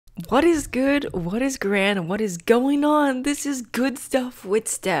What is good? What is grand? What is going on? This is Good Stuff with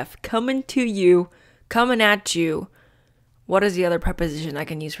Steph coming to you, coming at you. What is the other preposition I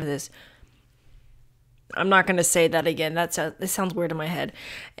can use for this? I'm not going to say that again. This sounds weird in my head,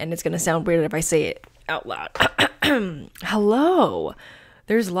 and it's going to sound weird if I say it out loud. Hello.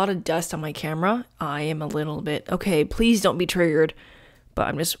 There's a lot of dust on my camera. I am a little bit... Okay, please don't be triggered, but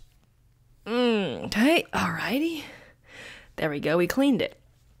I'm just... Okay, alrighty. There we go. We cleaned it.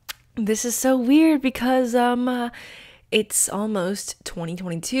 This is so weird because it's almost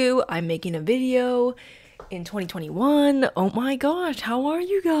 2022. I'm making a video in 2021. Oh my gosh, how are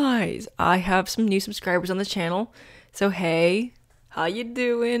you guys? I have some new subscribers on the channel. So hey, how you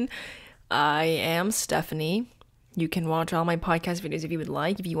doing? I am Stephanie. You can watch all my podcast videos if you would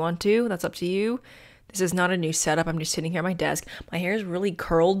like, if you want to. That's up to you. This is not a new setup. I'm just sitting here at my desk. My hair is really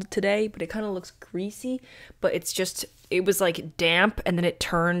curled today, but it kind of looks greasy. But it was like damp and then it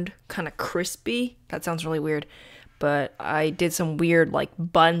turned kind of crispy. That sounds really weird. But I did some weird like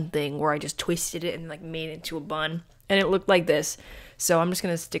bun thing where I just twisted it and like made it into a bun. And it looked like this. So I'm just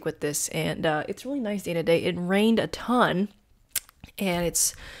going to stick with this. And it's a really nice day today. It rained a ton. And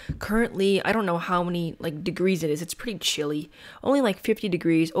it's currently, I don't know how many like degrees it is. It's pretty chilly. Only like 50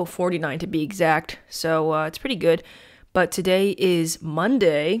 degrees. 49 to be exact. So it's pretty good. But today is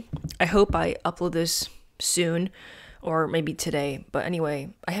Monday. I hope I upload this soon. Or maybe today. But anyway,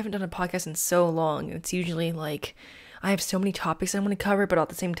 I haven't done a podcast in so long. It's usually like, I have so many topics I want to cover. But at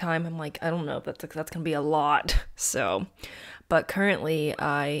the same time, I'm like, I don't know if that's going to be a lot. So, but currently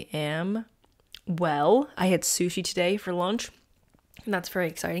I am well. I had sushi today for lunch. And that's very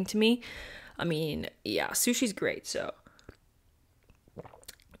exciting to me. I mean, yeah, sushi's great, so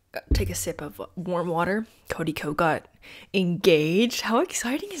take a sip of warm water. Cody Co got engaged. How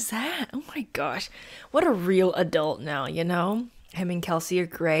exciting is that? Oh my gosh. What a real adult now, you know? Him and Kelsey are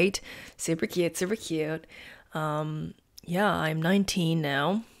great. Super cute, super cute. Yeah, I'm 19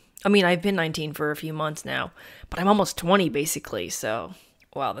 now. I mean, I've been 19 for a few months now, but I'm almost 20 basically, so...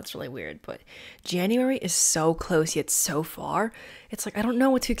 Wow, that's really weird, but January is so close yet so far. It's like I don't know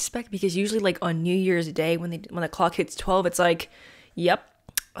what to expect because usually like on New Year's Day when the clock hits 12, it's like, yep,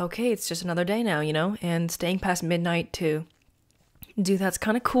 okay, it's just another day now, you know? And staying past midnight to do that's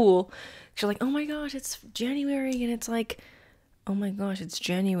kind of cool. You're like, oh my gosh, it's January, and it's like, oh my gosh, it's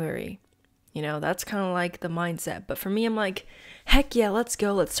January. You know, that's kind of like the mindset. But for me, I'm like, heck yeah, let's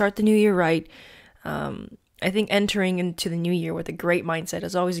go. Let's start the new year right. I think entering into the new year with a great mindset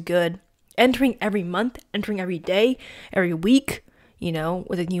is always good. Entering every month, entering every day, every week, you know,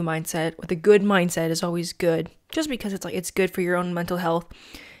 with a new mindset, with a good mindset is always good. Just because it's like it's good for your own mental health.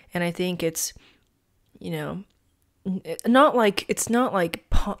 And I think it's, you know, it's not like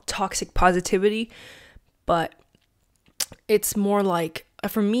toxic positivity, but it's more like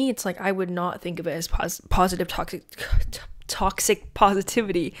for me it's like I would not think of it as positive toxic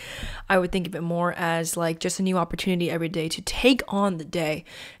positivity. I would think of it more as like just a new opportunity every day to take on the day.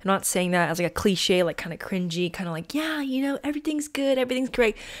 I'm not saying that as like a cliche, like kind of cringy, kind of like, yeah, you know, everything's good, everything's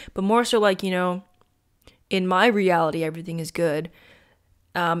great, but more so like, you know, in my reality, everything is good.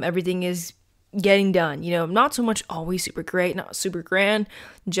 Everything is getting done, you know, not so much always super great, not super grand,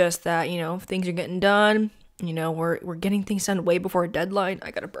 just that, you know, things are getting done, you know, we're getting things done way before a deadline.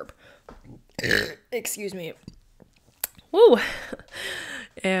 I got a burp. Excuse me. Woo!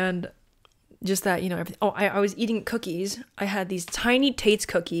 And just that, you know, everything. Oh, I was eating cookies. I had these tiny Tate's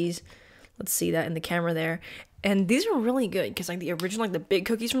cookies. Let's see that in the camera there. And these are really good because like the original, like the big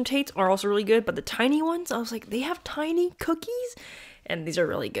cookies from Tate's are also really good. But the tiny ones, I was like, they have tiny cookies? And these are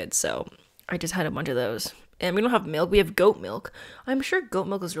really good. So I just had a bunch of those. And we don't have milk. We have goat milk. I'm sure goat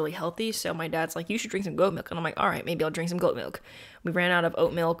milk is really healthy. So my dad's like, you should drink some goat milk. And I'm like, all right, maybe I'll drink some goat milk. We ran out of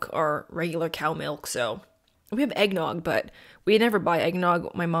oat milk or regular cow milk. So... we have eggnog, but we never buy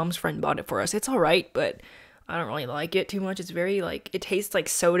eggnog. My mom's friend bought it for us. It's all right, but I don't really like it too much. It's very, like, it tastes like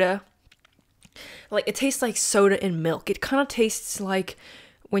soda. Like, it tastes like soda in milk. It kind of tastes like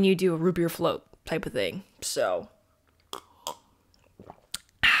when you do a root beer float type of thing. So,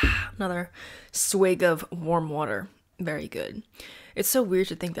 another swig of warm water. Very good. It's so weird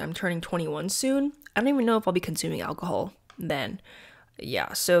to think that I'm turning 21 soon. I don't even know if I'll be consuming alcohol then.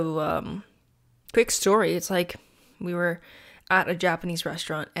 Yeah, so, quick story, it's like we were at a Japanese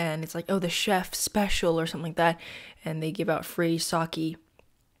restaurant and it's like, oh, the chef special or something like that, and they give out free sake.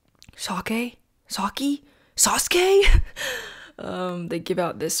 They give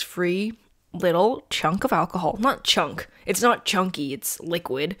out this free little chunk of alcohol. Not chunk, it's not chunky, it's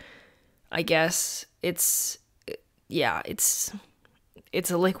liquid, I guess. It's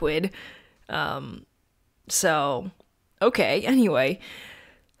a liquid. So okay, anyway,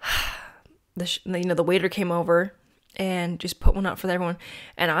 the waiter came over and just put one out for everyone.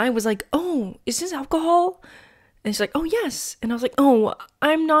 And I was like, oh, is this alcohol? And she's like, oh, yes. And I was like, oh,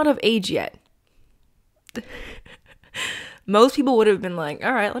 I'm not of age yet. Most people would have been like,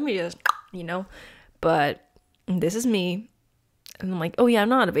 all right, let me just, but this is me. And I'm like, oh yeah, I'm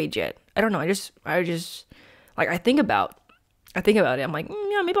not of age yet. I don't know. I just like, I think about it. I'm like,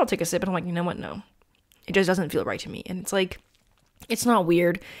 yeah, maybe I'll take a sip. And I'm like, you know what? No, it just doesn't feel right to me. And it's like, it's not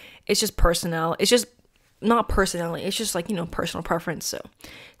weird. It's just personnel. It's just not personality. It's just like, personal preference. So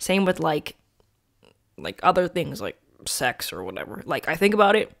same with like other things like sex or whatever. Like I think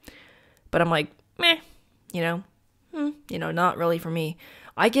about it, but I'm like, meh, not really for me.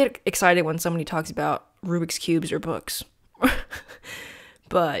 I get excited when somebody talks about Rubik's Cubes or books.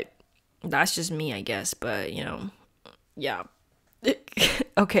 But that's just me, I guess. But, yeah.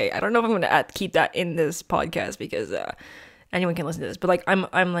 Okay, I don't know if I'm going to keep that in this podcast because anyone can listen to this. But like I'm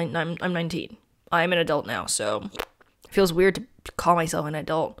 19. I'm an adult now, so it feels weird to call myself an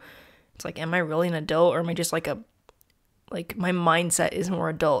adult. It's like, am I really an adult, or am I just like my mindset is more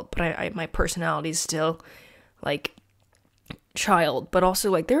adult, but my personality is still like child. But also,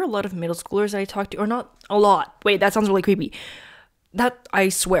 like, there are a lot of middle schoolers that I talk to, or not a lot. Wait, that sounds really creepy. That, I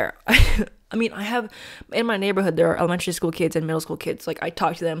swear. I mean, I have, in my neighborhood, there are elementary school kids and middle school kids. Like, I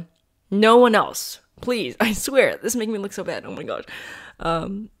talk to them. No one else. Please, I swear. This is making me look so bad. Oh my gosh.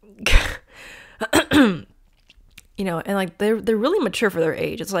 And like, they're really mature for their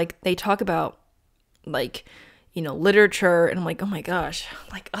age. It's like, they talk about, like, literature, and I'm like, oh my gosh.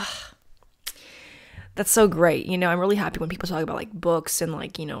 Like, ugh. That's so great. I'm really happy when people talk about like books and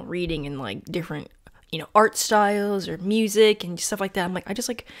like, reading and like different, art styles or music and stuff like that. I'm like, I just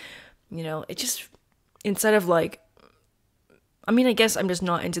like, it just, instead of like, I mean, I guess I'm just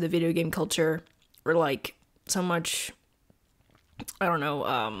not into the video game culture or like so much, I don't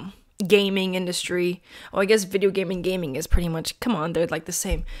know, gaming industry. Oh, I guess video game and gaming is pretty much, come on, they're like the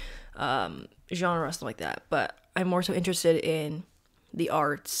same genre, stuff like that. But I'm more so interested in the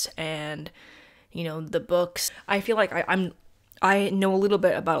arts and the books. I feel like I know a little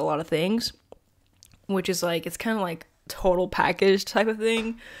bit about a lot of things, which is like, it's kind of like total package type of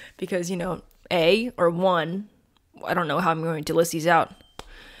thing, because I don't know how I'm going to list these out.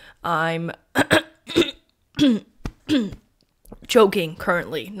 I'm joking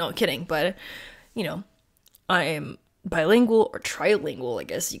currently, not kidding, but I am bilingual or trilingual, I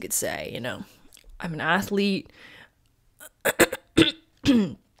guess you could say. I'm an athlete.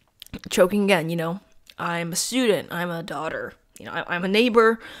 Choking again, I'm a student, I'm a daughter, I'm a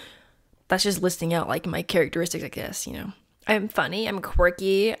neighbor. That's just listing out like my characteristics, I guess. I'm funny, I'm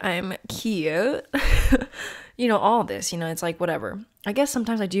quirky, I'm cute. All this, it's like whatever. I guess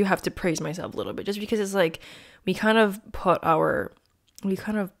sometimes I do have to praise myself a little bit, just because it's like we kind of put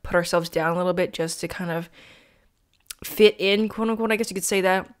ourselves down a little bit just to kind of fit in, quote unquote, I guess you could say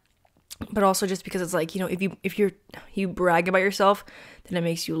that. But also just because it's like, if you brag about yourself, then it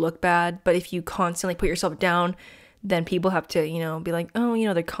makes you look bad. But if you constantly put yourself down, then people have to, be like, oh,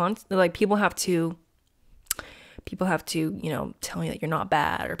 people have to, tell you that you're not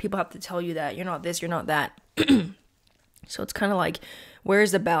bad, or people have to tell you that you're not this, you're not that. So it's kind of like,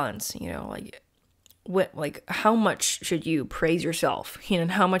 where's the balance? How much should you praise yourself?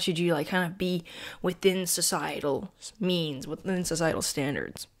 And how much should you like kind of be within societal means, within societal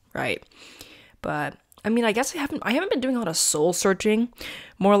standards? Right. But I mean, I guess I haven't been doing a lot of soul searching,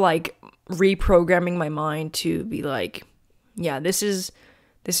 more like reprogramming my mind to be like, yeah, this is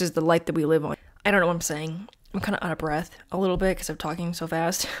the life that we live on. I don't know what I'm saying. I'm kind of out of breath a little bit because I'm talking so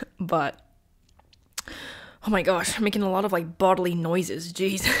fast, but oh my gosh, I'm making a lot of like bodily noises.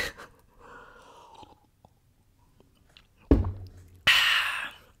 Jeez.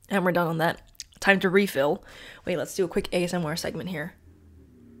 And we're done on that. Time to refill. Wait, let's do a quick ASMR segment here.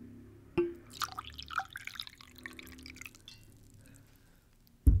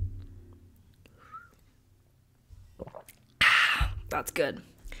 That's good.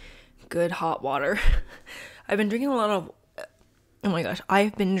 Good hot water. I've been drinking a lot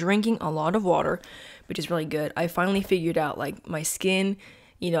of water, which is really good. I finally figured out like my skin,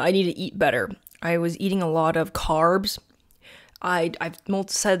 I need to eat better. I was eating a lot of carbs. I've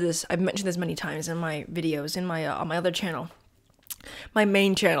mentioned this many times in my videos, in my on my other channel. My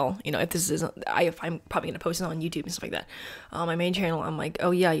main channel, if I'm probably going to post it on YouTube and stuff like that. My main channel, I'm like, oh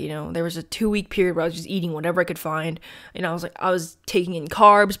yeah, there was a 2-week period where I was just eating whatever I could find. I was taking in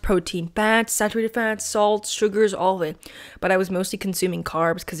carbs, protein, fats, saturated fats, salts, sugars, all of it. But I was mostly consuming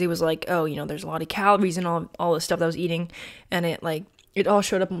carbs because it was like, oh, there's a lot of calories and all the stuff that I was eating. And it all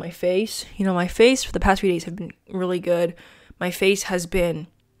showed up on my face. My face for the past few days have been really good. My face has been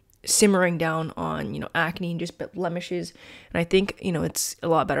simmering down on, acne and just blemishes. And I think, it's a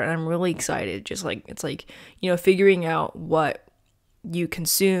lot better. And I'm really excited. Just like, it's like, figuring out what you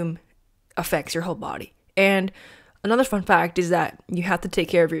consume affects your whole body. And another fun fact is that you have to take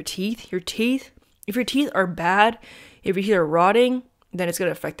care of your teeth. If your teeth are bad, if your teeth are rotting, then it's going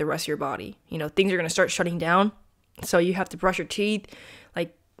to affect the rest of your body. Things are going to start shutting down. So you have to brush your teeth.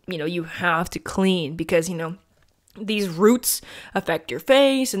 Like, you have to clean because, these roots affect your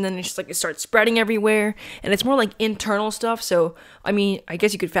face, and then it's just like it starts spreading everywhere, and it's more like internal stuff. So I mean, I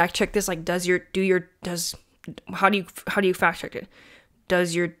guess you could fact check this. Like, how do you fact check it?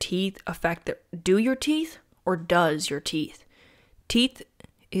 Does your teeth affect do your teeth or does your teeth? Teeth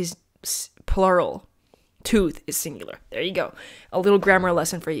is plural. Tooth is singular. There you go. A little grammar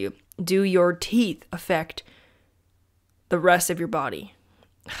lesson for you. Do your teeth affect the rest of your body?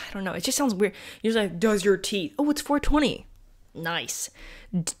 I don't know. It just sounds weird. You're like, does your teeth? Oh, it's 420. Nice.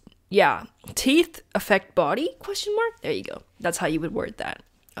 Yeah. Teeth affect body? Question mark. There you go. That's how you would word that.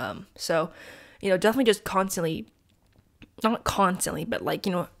 So, definitely just not constantly, but like,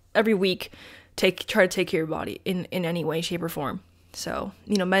 every week, try to take care of your body in any way, shape, or form. So,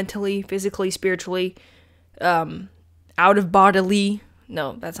 mentally, physically, spiritually, out of bodily.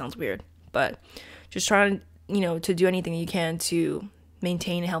 No, that sounds weird. But just trying, to do anything you can to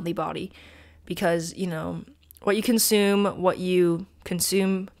maintain a healthy body, because what you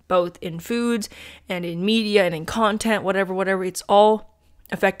consume both in foods and in media and in content, whatever, it's all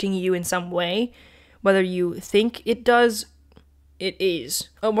affecting you in some way, whether you think it does, it is,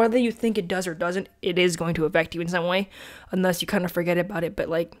 or whether you think it does or doesn't, it is going to affect you in some way, unless you kind of forget about it. But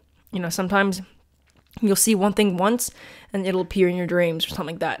like, sometimes you'll see one thing once and it'll appear in your dreams or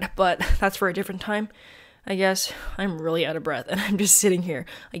something like that, but that's for a different time. I guess I'm really out of breath and I'm just sitting here.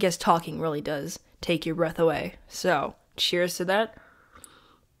 I guess talking really does take your breath away. So, cheers to that.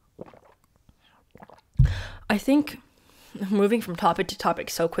 I think, moving from topic to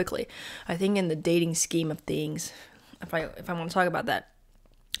topic so quickly, I think in the dating scheme of things, if I want to talk about that,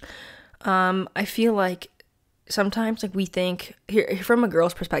 I feel like sometimes like we think, here from a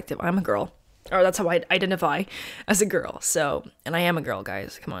girl's perspective, I'm a girl, or that's how I identify as a girl. So, and I am a girl,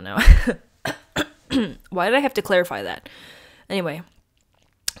 guys. Come on now. Why did I have to clarify that? Anyway,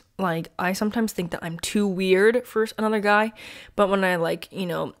 like, I sometimes think that I'm too weird for another guy, but when I, like,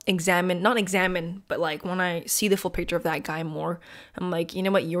 not examine, but, like, when I see the full picture of that guy more, I'm like, you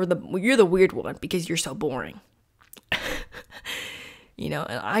know what, you're the weird one because you're so boring. And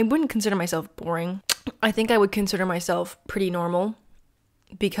I wouldn't consider myself boring. I think I would consider myself pretty normal,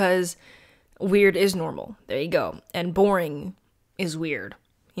 because weird is normal. There you go. And boring is weird.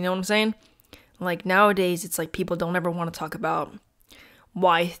 You know what I'm saying? Like, nowadays, it's like people don't ever want to talk about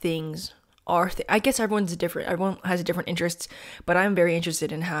why things are. I guess everyone's different. Everyone has different interests, but I'm very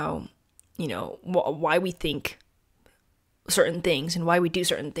interested in how, why we think certain things and why we do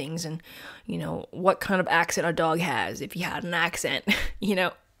certain things, and, what kind of accent a dog has, if he had an accent,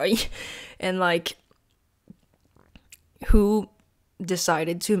 and like, who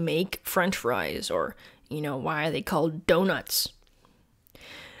decided to make French fries, or, why are they called donuts?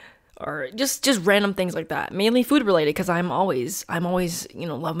 Or just random things like that. Mainly food related, because I'm always,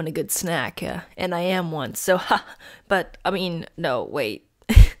 loving a good snack, and I am one. So, but I mean, no, wait,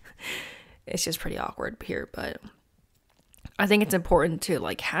 it's just pretty awkward here. But I think it's important to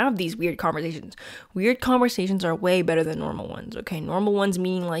like have these weird conversations. Weird conversations are way better than normal ones. Okay, normal ones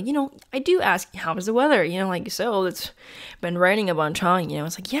meaning like, I do ask, how is the weather? Like, so it's been raining a bunch, huh?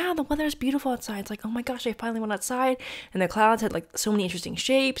 It's like, yeah, the weather is beautiful outside. It's like, oh my gosh, I finally went outside, and the clouds had like so many interesting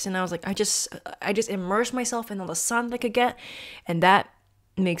shapes, and I was like, I just immersed myself in all the sun that I could get, and that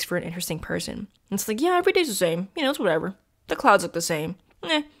makes for an interesting person. And it's like, yeah, every day's the same. It's whatever. The clouds look the same.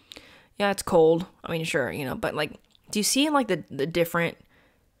 Yeah, it's cold. I mean, sure, but like, do you see like the difference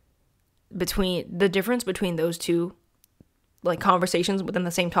between those two like conversations within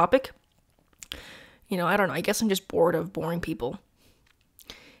the same topic? I don't know. I guess I'm just bored of boring people.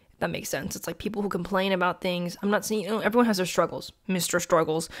 If that makes sense. It's like people who complain about things. I'm not saying, everyone has their struggles. Mr.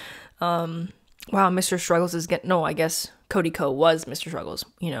 Struggles. Wow, Mr. Struggles is no, I guess Cody Co was Mr. Struggles,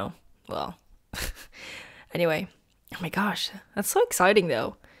 well. Anyway, oh my gosh, that's so exciting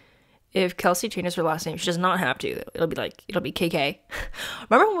though. If Kelsey changes her last name, she does not have to. It'll be KK.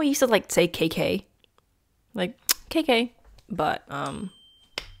 Remember when we used to like say KK? Like KK. But I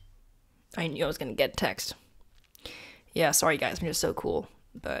knew I was gonna get a text. Yeah, sorry guys, I'm just so cool.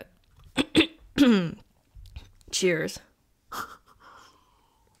 But cheers.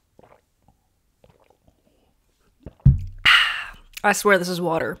 I swear this is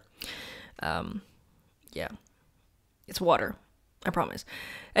water. Yeah. It's water. I promise.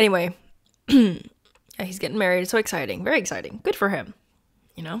 Anyway, yeah, he's getting married. It's so exciting. Very exciting. Good for him.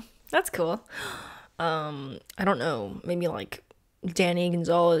 You know, that's cool. I don't know. Maybe like Danny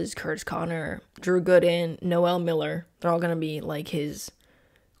Gonzalez, Curtis Connor, Drew Gooden, Noel Miller. They're all going to be like his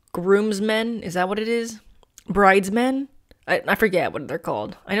groomsmen. Is that what it is? Bridesmen? I forget what they're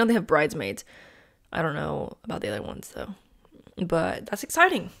called. I know they have bridesmaids. I don't know about the other ones though. But that's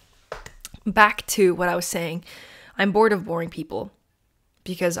exciting. Back to what I was saying. I'm bored of boring people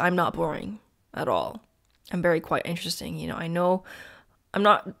because I'm not boring at all. I'm very quite interesting. You know, I know I'm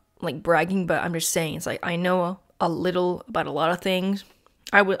not like bragging, but I'm just saying it's like I know a little about a lot of things.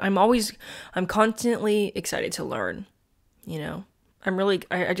 I'm constantly excited to learn. You know,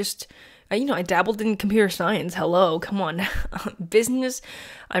 I dabbled in computer science. Hello, come on. Business,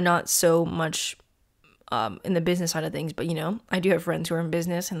 I'm not so much in the business side of things, but you know, I do have friends who are in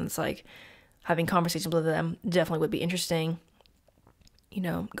business, and it's like having conversations with them definitely would be interesting. You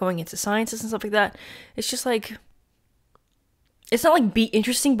know, going into sciences and stuff like that. It's just like, it's not like be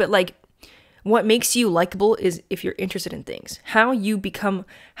interesting, but like what makes you likable is if you're interested in things. How to become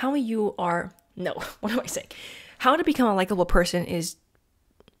a likable person is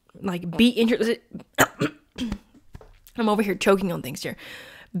like be interested. I'm over here choking on things here.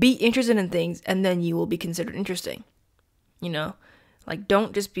 Be interested in things and then you will be considered interesting. You know, like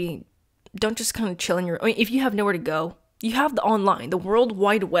don't just kind of chill in if you have nowhere to go, you have the online, the World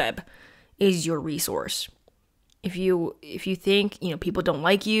Wide Web is your resource. If you think, you know, people don't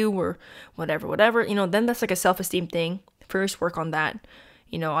like you or whatever, you know, then that's like a self-esteem thing. First work on that.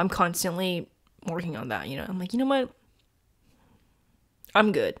 You know, I'm constantly working on that, you know. I'm like, you know what?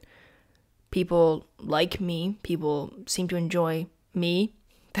 I'm good. People like me. People seem to enjoy me.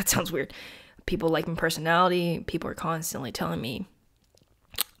 That sounds weird. People like my personality. People are constantly telling me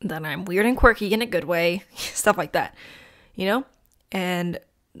that I'm weird and quirky in a good way. Stuff like that, you know? And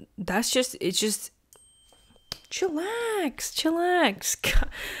it's just chillax.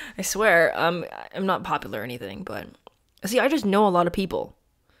 I swear, I'm not popular or anything, but see, I just know a lot of people,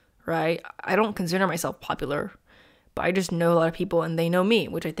 right? I don't consider myself popular, but I just know a lot of people and they know me,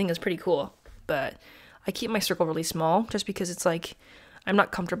 which I think is pretty cool. But I keep my circle really small just because it's like I'm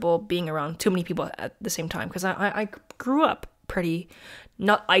not comfortable being around too many people at the same time, because I grew up pretty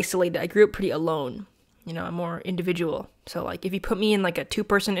not isolated. I grew up pretty alone. You know, I'm more individual. So like if you put me in like a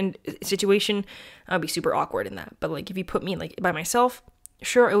 2-person situation, I'd be super awkward in that. But like if you put me like by myself,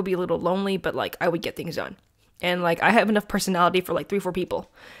 sure, it would be a little lonely, but like I would get things done. And like I have enough personality for like 3-4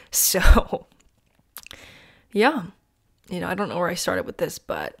 people. So yeah, you know, I don't know where I started with this,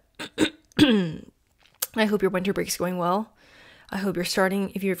 but I hope your winter break is going well. I hope you're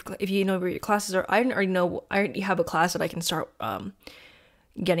starting, if you know where your classes are. I already have a class that I can start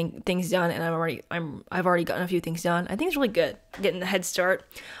getting things done, and I've already gotten a few things done. I think it's really good getting a head start.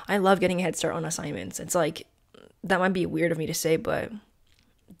 I love getting a head start on assignments. It's like, that might be weird of me to say, but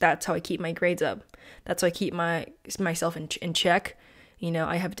that's how I keep my grades up. That's how I keep myself in check. You know,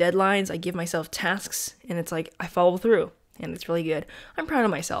 I have deadlines, I give myself tasks, and it's like I follow through, and it's really good. I'm proud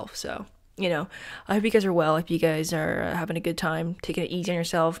of myself. So, you know, I hope you guys are well. I hope you guys are having a good time, taking it easy on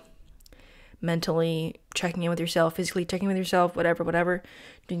yourself, mentally checking in with yourself, physically checking in with yourself, whatever,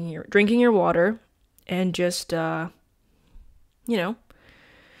 drinking your water, and just, you know,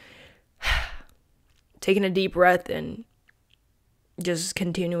 taking a deep breath and just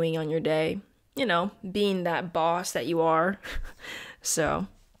continuing on your day, you know, being that boss that you are. So,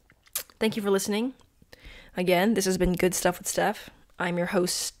 thank you for listening. Again, this has been Good Stuff with Steph. I'm your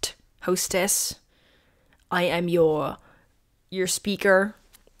hostess. I am your speaker.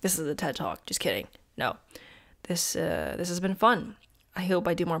 This is a TED Talk. Just kidding. No. This has been fun. I hope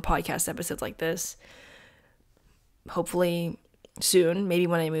I do more podcast episodes like this. Hopefully soon, maybe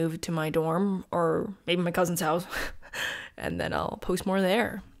when I move to my dorm or maybe my cousin's house, and then I'll post more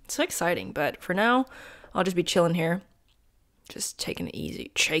there. It's so exciting, but for now, I'll just be chilling here. Just taking it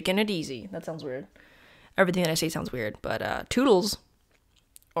easy. Shaking it easy. That sounds weird. Everything that I say sounds weird, but toodles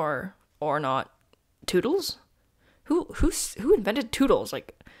or not. Toodles? Who invented toodles?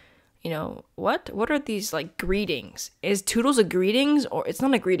 Like, you know, what are these like greetings? Is toodles a greetings? Or it's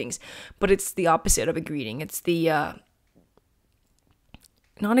not a greetings, but it's the opposite of a greeting. It's the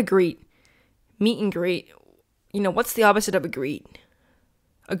not a greet, meet and greet. You know, what's the opposite of a greet?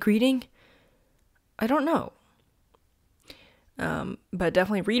 A greeting? I don't know. But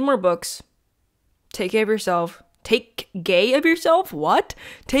definitely read more books. Take care of yourself. Take gay of yourself? What?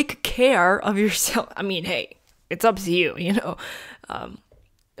 Take care of yourself. I mean, hey, it's up to you, you know.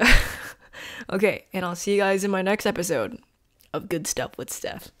 Okay, and I'll see you guys in my next episode of Good Stuff with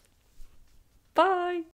Steph. Bye!